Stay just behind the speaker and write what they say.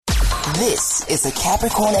This is a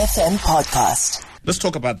Capricorn FM podcast. Let's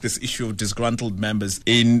talk about this issue of disgruntled members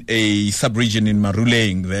in a sub-region in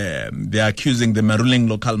Maruleng. They're accusing the Maruleng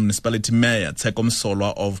local municipality mayor, Tsheko,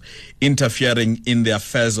 Musolwa, of interfering in the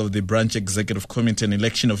affairs of the branch executive committee and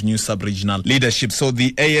election of new sub-regional leadership. So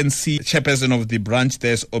the ANC chairperson of the branch,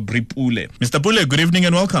 there's Aubrey Pule. Mr. Pule, good evening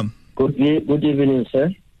and welcome. Good evening,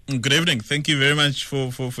 sir. Good evening. Thank you very much for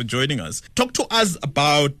joining us. Talk to us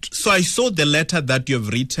about, so I saw the letter that you have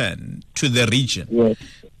written to the region. Yes.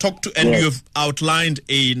 You've outlined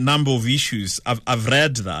a number of issues. I've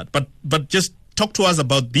read that, but just talk to us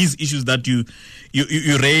about these issues that you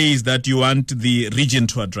raised that you want the region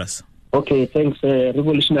to address. Okay, thanks.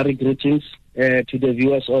 Revolutionary greetings to the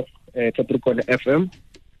viewers of Capricorn FM.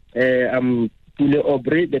 I'm Pule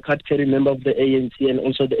Aubrey, the card-carrying member of the ANC and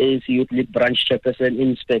also the ANC Youth League branch chairperson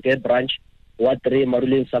in Sepeke branch, Ward 3,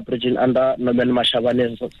 Maruleng sub-region under Norman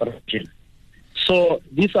Mashabane sub-region. So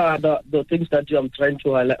these are the things that I'm trying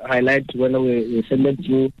to highlight when we send them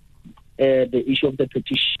to the issue of the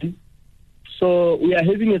petition. So we are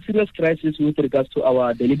having a serious crisis with regards to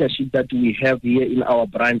the leadership that we have here in our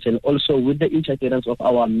branch, and also with the interference of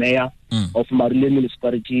our mayor of Maruleng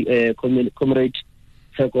Municipality, Comrade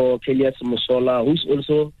Tsheko Musolwa, who's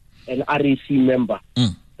also an REC member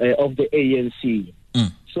of the ANC.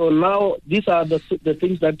 So now these are the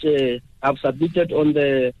things that I've submitted on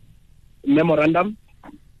the memorandum.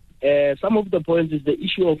 Some of the points is the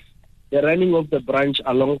issue of the running of the branch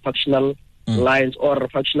along factional lines or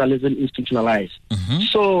factionalism institutionalized.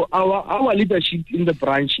 So our leadership in the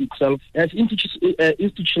branch itself has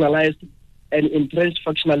institutionalized and entrenched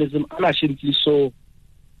factionalism unashamedly so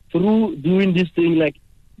through doing this thing, like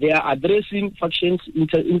they are addressing factions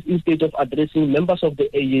instead of addressing members of the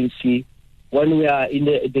ANC when we are in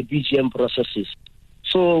the BGM processes.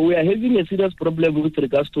 So we are having a serious problem with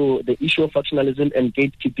regards to the issue of factionalism and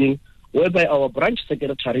gatekeeping, whereby our branch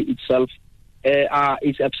secretary itself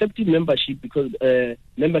is accepting membership because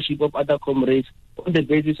membership of other comrades on the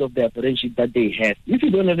basis of their friendship that they have. If you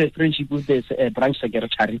don't have a friendship with the branch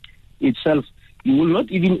secretary itself, you will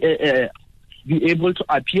not even be able to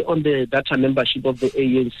appear on the data membership of the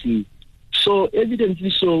ANC. So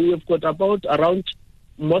evidently, so we have got around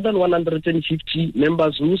more than 150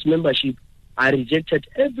 members whose membership are rejected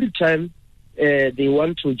every time they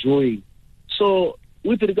want to join. So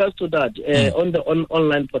with regards to that, on the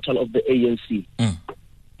online portal of the ANC,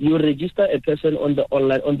 you register a person on the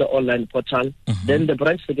online portal, then the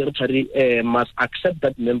branch secretary must accept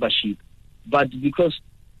that membership. But because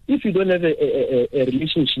if you don't have a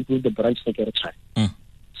relationship with the branch secretary,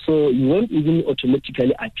 so you won't even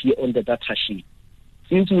automatically appear on the data sheet.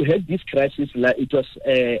 Since we had this crisis, like it was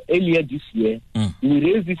earlier this year, we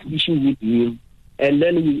raised this issue with him, and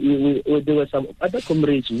then there were some other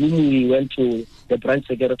comrades whom we went to the branch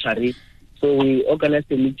secretary. So we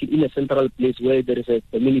organized a meeting in a central place where there is a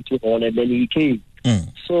community hall, and then he came.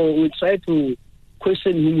 So we tried to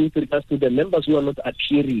question him with regards to the members who are not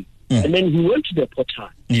appearing. And then he went to the portal.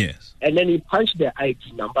 Yes. And then he punched their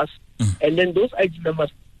ID numbers. And then those ID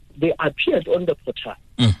numbers, they appeared on the portal.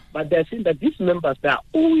 But they're saying that these members, they are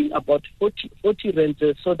owing about 40 rents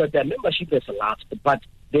so that their membership has lapsed. But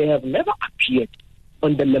they have never appeared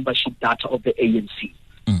on the membership data of the ANC.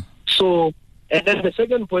 So, and then the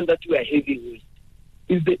second point that we are having with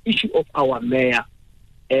is the issue of our mayor,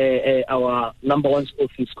 our number one's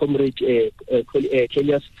office, Comrade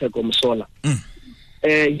Tsheko Musolwa.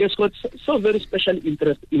 He has got so very special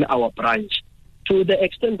interest in our branch to the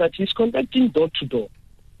extent that he's conducting door-to-door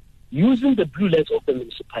using the blue lights of the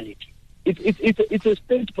municipality. It's a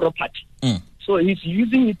state property. So he's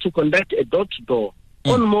using it to conduct a door-to-door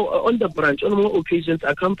on the branch on more occasions,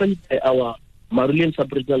 accompanied by our Maruleng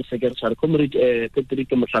sub-regional secretary, Comrade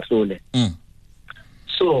Musolwa.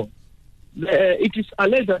 So it is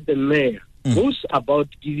alleged that the mayor goes about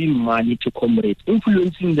giving money to comrades,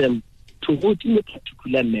 influencing them to vote in a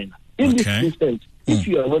particular manner. In this instance, if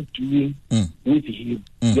you are not doing with him,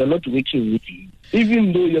 you are not working with him,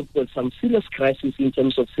 even though you have got some serious crisis in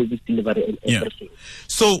terms of service delivery and everything.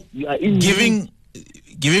 So you are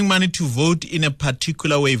giving money to vote in a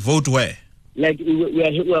particular way, vote where? Like we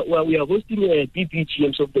are hosting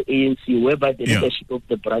BPGMs of the ANC, whereby the leadership of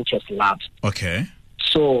the branch has lapsed. Okay.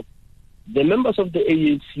 So the members of the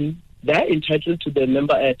ANC, they are entitled to the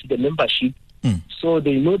membership. So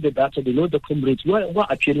they know the data, they know the comrades who are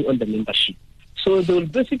appearing on the membership. So they will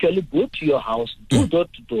basically go to your house, do door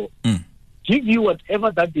to door, give you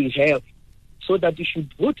whatever that they have, so that you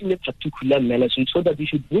should vote in a particular manner, so that you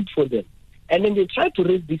should vote for them. And then they try to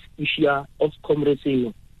raise this issue of comrades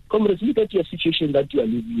saying, comrades, look at your situation that you are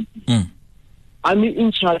living in. I'm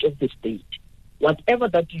in charge of the state. whatever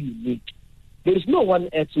that you need, there is no one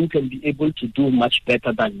else who can be able to do much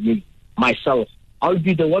better than me, myself. I'll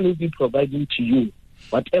be the one who will be providing to you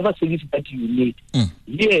whatever service that you need.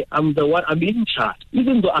 Yeah, I'm the one, I'm in charge,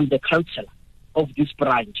 even though I'm the councillor of this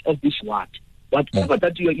branch, of this ward. Whatever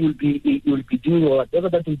that you'll be doing, or whatever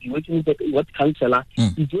that you'll be working with, what councillor,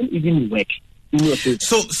 you don't even work.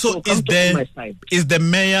 So is the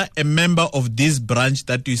mayor a member of this branch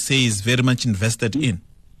that you say is very much invested in?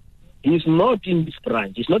 He's not in this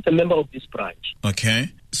branch. He's not a member of this branch. Okay.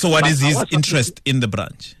 So what is his interest in the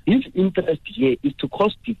branch? His interest here is to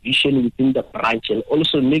cause division within the branch and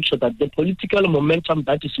also make sure that the political momentum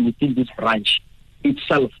that is within this branch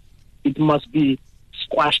itself, it must be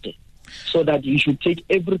squashed so that he should take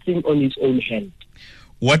everything on his own hand.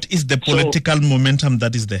 What is the political momentum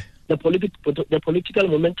that is there? The political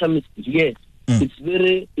momentum is here. It's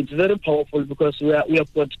very powerful because we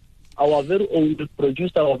have got our very own, we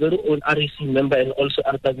produced our very own REC member and also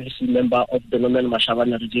RWC member of the Norman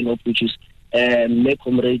Mashabane region, of which is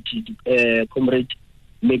Comrade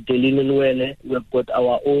Magdalene Nwele. We have got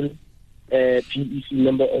our own PEC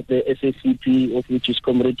member of the SACP, of which is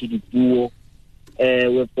Comrade Duo.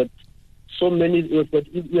 We have got so many. We have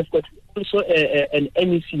got also an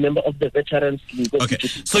NEC member of the Veterans League. Okay,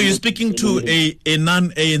 so you're speaking to a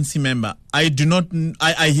non-ANC member. I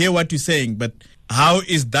hear what you're saying, but how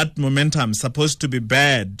is that momentum supposed to be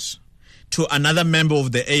bad to another member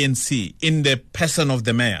of the ANC in the person of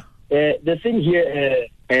the mayor? The thing here,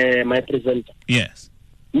 my presenter. Yes,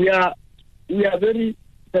 we are very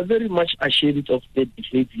much ashamed of the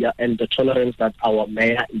behavior and the tolerance that our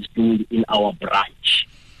mayor is doing in our branch.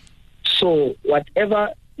 So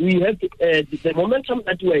whatever we have, the momentum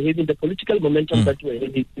that we are having, the political momentum that we are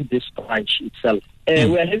having in this branch itself,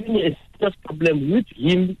 we are having a serious problem with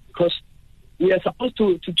him because we are supposed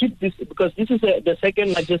to keep this, because this is the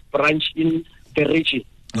second largest branch in the region.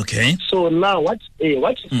 Okay. So now what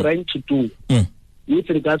he's trying to do with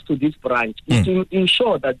regards to this branch is to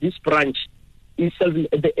ensure that this branch itself,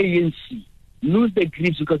 the ANC, lose the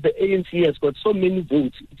grips, because the ANC has got so many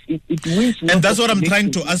votes. It wins. And that's what I'm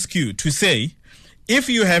trying to ask you to say. If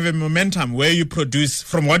you have a momentum where you produce,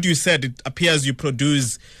 from what you said, it appears you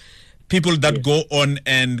produce people that go on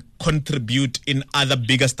and contribute in other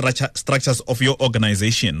bigger structures of your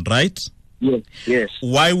organization, right? Yes.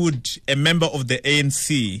 Why would a member of the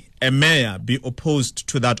ANC, a mayor, be opposed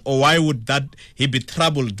to that? Or why would he be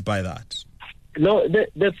troubled by that? No,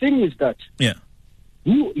 the thing is that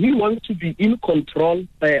he wants to be in control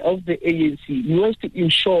of the ANC. He wants to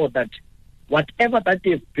ensure that whatever that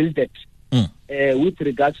they've built with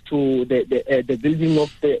regards to the building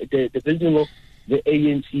of the building of the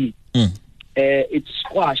ANC, it's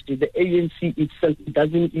squashed. The ANC itself does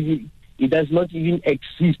not even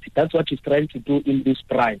exist. That's what he's trying to do in this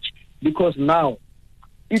branch. Because now,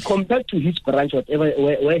 compared to his branch, whatever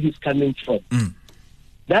where he's coming from,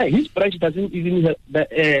 that his branch doesn't even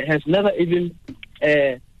has never even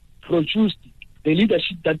produced the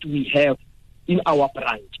leadership that we have in our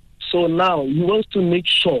branch. So now he wants to make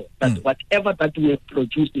sure that whatever that we have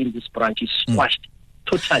produced in this branch is squashed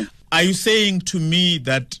totally. Are you saying to me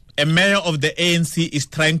that a mayor of the ANC is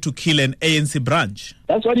trying to kill an ANC branch?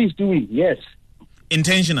 That's what he's doing, yes.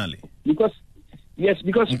 Intentionally? Because we are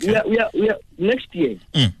next year,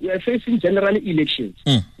 we are facing general elections.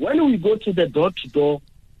 When we go to the door-to-door,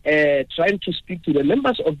 trying to speak to the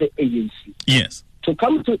members of the ANC, yes, to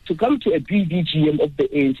come to a BDGM of the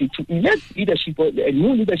ANC, to elect a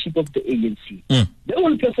new leadership of the ANC, they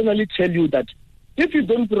will personally tell you that if you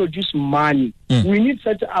don't produce money, we need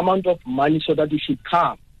such amount of money so that you should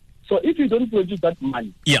come. So if you don't produce that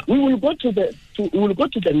money, we will go to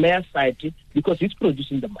the mayor's side, because he's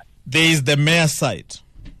producing the money. There is the mayor's side.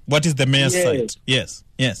 What is the mayor's side? Yes.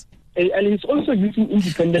 And he's also using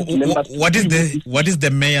independent members. What is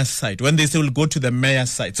the mayor's side? When they say we'll go to the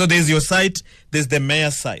mayor's side, so there's your side, there's the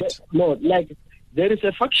mayor's side. No, like there is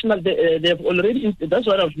a factional. They've already. That's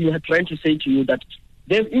what I've been trying to say to you, that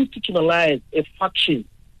they've institutionalized a faction,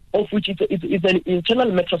 of which it's an internal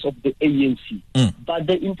matters of the ANC. But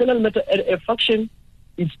the internal matter, a faction,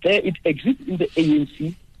 is there. It exists in the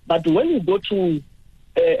ANC. But when you go to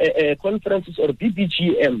conferences or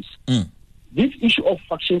BBGMs, this issue of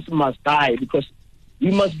factions must die, because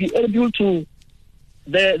we must be able to.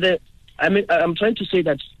 I'm trying to say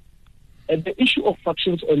that the issue of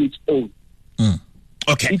factions on its own.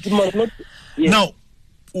 Okay. It must not. Yes. Now,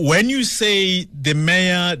 when you say the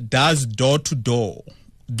mayor does door-to-door,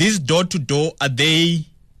 these door-to-door,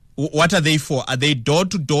 what are they for? Are they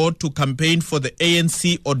door-to-door to campaign for the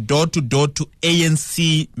ANC, or door-to-door to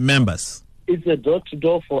ANC members? It's a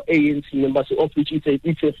door-to-door for ANC members, of which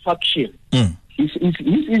it's a faction. His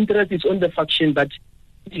interest is on the faction that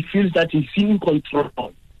he feels that he's in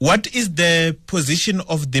control. What is the position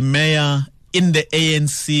of the mayor in the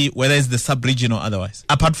ANC, whether it's the sub-region or otherwise,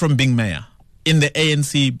 apart from being mayor? In the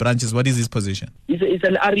ANC branches, what is his position? He's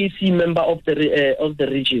an REC member of the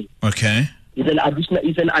region. Okay. He's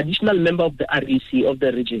an additional member of the REC of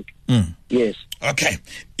the region. Yes. Okay.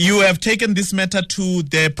 You have taken this matter to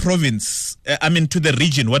the province, to the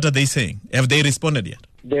region. What are they saying? Have they responded yet?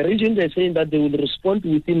 The region, they're saying that they will respond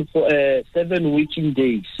within 7 working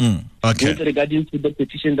days. Okay. With regarding to the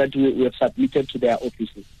petition that we have submitted to their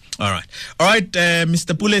offices. All right,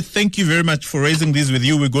 Mr. Pule, thank you very much for raising this with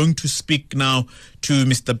you. We're going to speak now to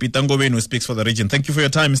Mr. Ngobeni, who speaks for the region. Thank you for your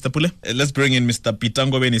time, Mr. Pule. Let's bring in Mr.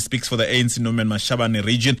 Ngobeni, who speaks for the ANC Norman Mashabane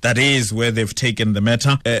region. That is where they've taken the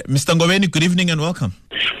matter. Mr. Ngobeni, good evening and welcome.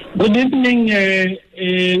 Good evening,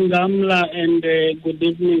 Nghamula, and good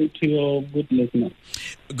evening to your good listeners.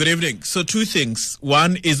 Good evening. So 2 things.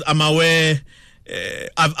 One is I'm aware...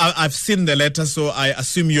 I've seen the letter, so I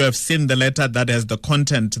assume you have seen the letter that has the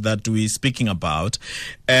content that we're speaking about,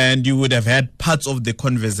 and you would have had parts of the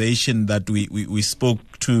conversation that we spoke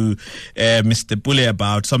to Mr. Pule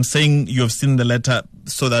about. So I'm saying you have seen the letter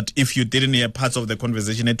so that if you didn't hear parts of the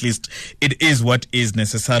conversation, at least it is what is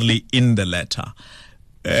necessarily in the letter.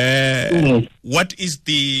 What is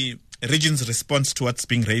the region's response to what's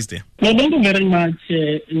being raised there? Well, thank you very much,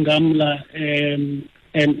 Nghamula.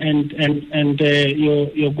 And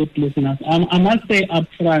your good listeners. I must say up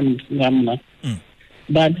front, Nghamula,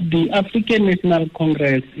 that the African National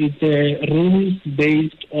Congress is a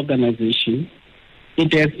rules-based organization.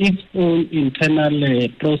 It has its own internal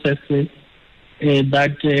processes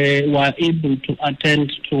that were able to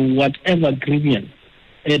attend to whatever grievance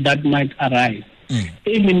that might arise.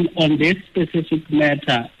 Even on this specific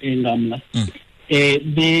matter, Nghamula,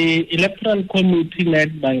 the Electoral Committee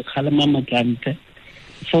led by Nghamula Chauke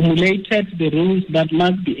formulated the rules that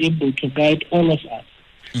must be able to guide all of us.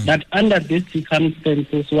 That under these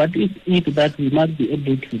circumstances, what is it that we must be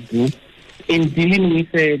able to do in dealing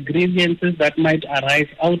with grievances that might arise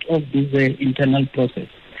out of this internal process?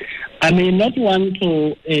 I may not want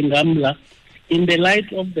to, Nghamula, in the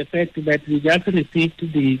light of the fact that we just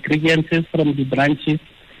received the grievances from the branches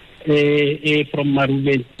from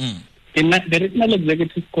Maruleng. The Regional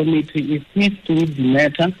Executive Committee is pleased with the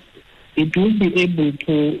matter. It will be able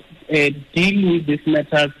to deal with these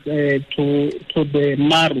matters to the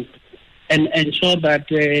Maru and ensure that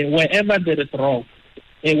wherever there is wrong,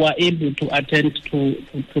 we are able to attend to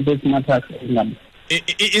those matters.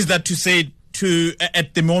 Is that to say,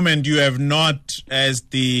 at the moment, you have not, as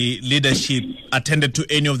the leadership, attended to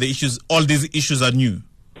any of the issues? All these issues are new?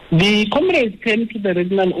 The comrades came to the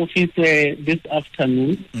regional office this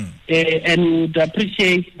afternoon, and would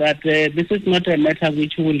appreciate that this is not a matter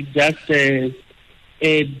which will just deal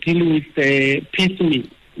with piecemeal.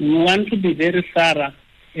 We want to be very thorough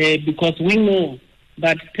because we know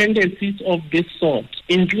that tendencies of this sort,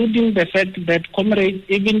 including the fact that comrades,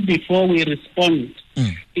 even before we respond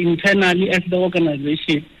internally as the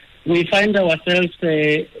organization, we find ourselves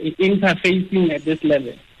interfacing at this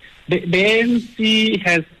level. The ANC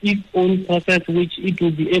has its own process which it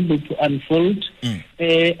will be able to unfold,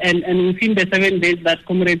 and within the 7 days that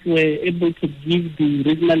comrades were able to give the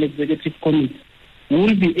Regional Executive Committee, we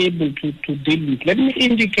will be able to deal with. Let me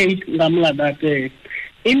indicate, Nghamula, that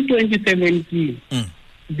in 2017,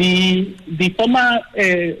 the former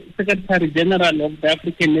Secretary General of the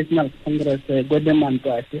African National Congress,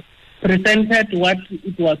 Ngobeni, presented what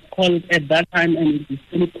it was called at that time, and it is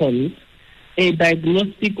still called, a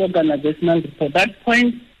diagnostic organizational report that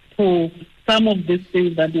points to some of these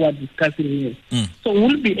things that we are discussing here. So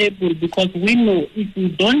we'll be able, because we know if we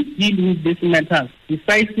don't deal with these matters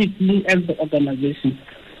decisively as the organization,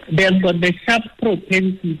 they've got the sharp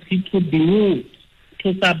propensity to be moved,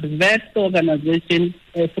 to subvert the organization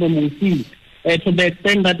from within, to the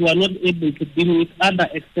extent that we are not able to deal with other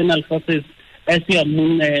external forces, as your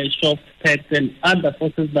moonshot threats and other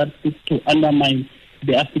forces that seek to undermine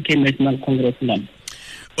the African National Congress land.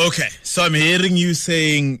 Okay, so I'm hearing you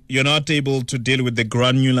saying you're not able to deal with the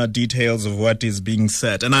granular details of what is being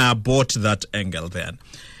said, and I abort that angle then.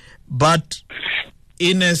 But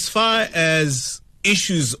in as far as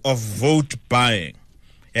issues of vote buying,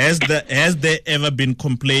 has there ever been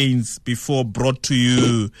complaints before brought to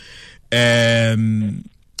you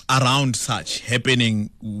around such happening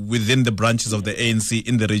within the branches of the ANC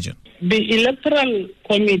in the region? The Electoral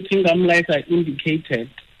Committee, as I indicated,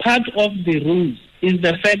 part of the rules is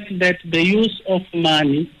the fact that the use of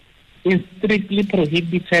money is strictly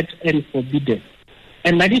prohibited and forbidden.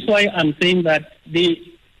 And that is why I'm saying that the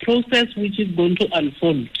process which is going to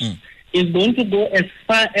unfold is going to go as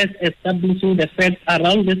far as establishing the facts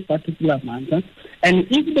around this particular matter. And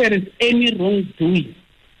if there is any wrongdoing,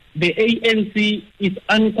 the ANC is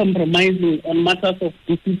uncompromising on matters of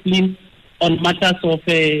discipline, on matters of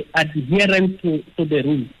adherence to the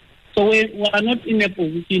rules. So we are not in a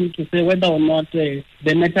position to say whether or not the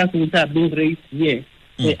matters which are being raised here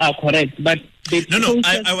are correct. But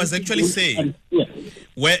I was actually saying,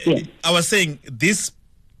 I was saying this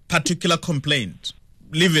particular complaint,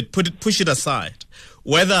 leave it, push it aside,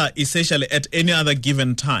 whether essentially at any other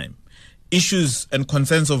given time, issues and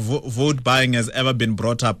concerns of vote buying has ever been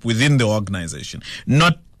brought up within the organization,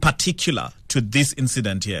 not particular to this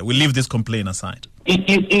incident here. We leave this complaint aside. Is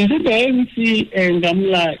it the ANC,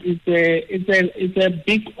 Nghamula? It's a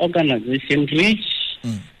big organization, rich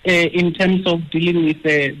in terms of dealing with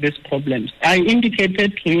these problems. I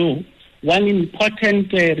indicated to you one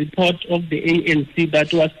important report of the ANC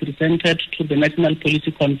that was presented to the National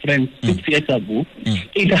Policy Conference 6 years ago.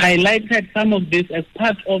 It highlighted some of this as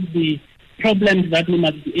part of the problems that we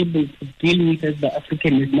must be able to deal with as the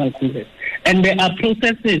African National Congress. And there are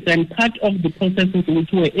processes, and part of the processes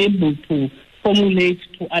which we were able to formulate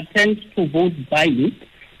to attempt to vote buying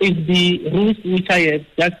is the rules which I have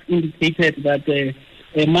just indicated, that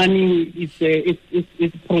money is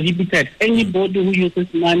prohibited. Anybody who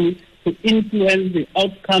uses money to influence the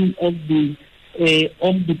outcome of the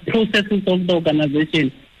processes of the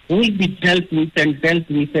organization will be dealt with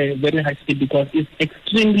very harshly, because it's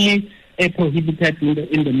extremely prohibited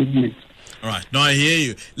in the movement. All right. No, I hear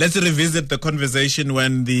you. Let's revisit the conversation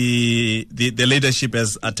when the leadership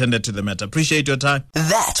has attended to the matter. Appreciate your time.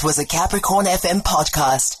 That was a Capricorn FM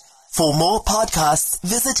podcast. For more podcasts,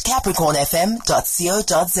 visit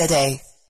capricornfm.co.za.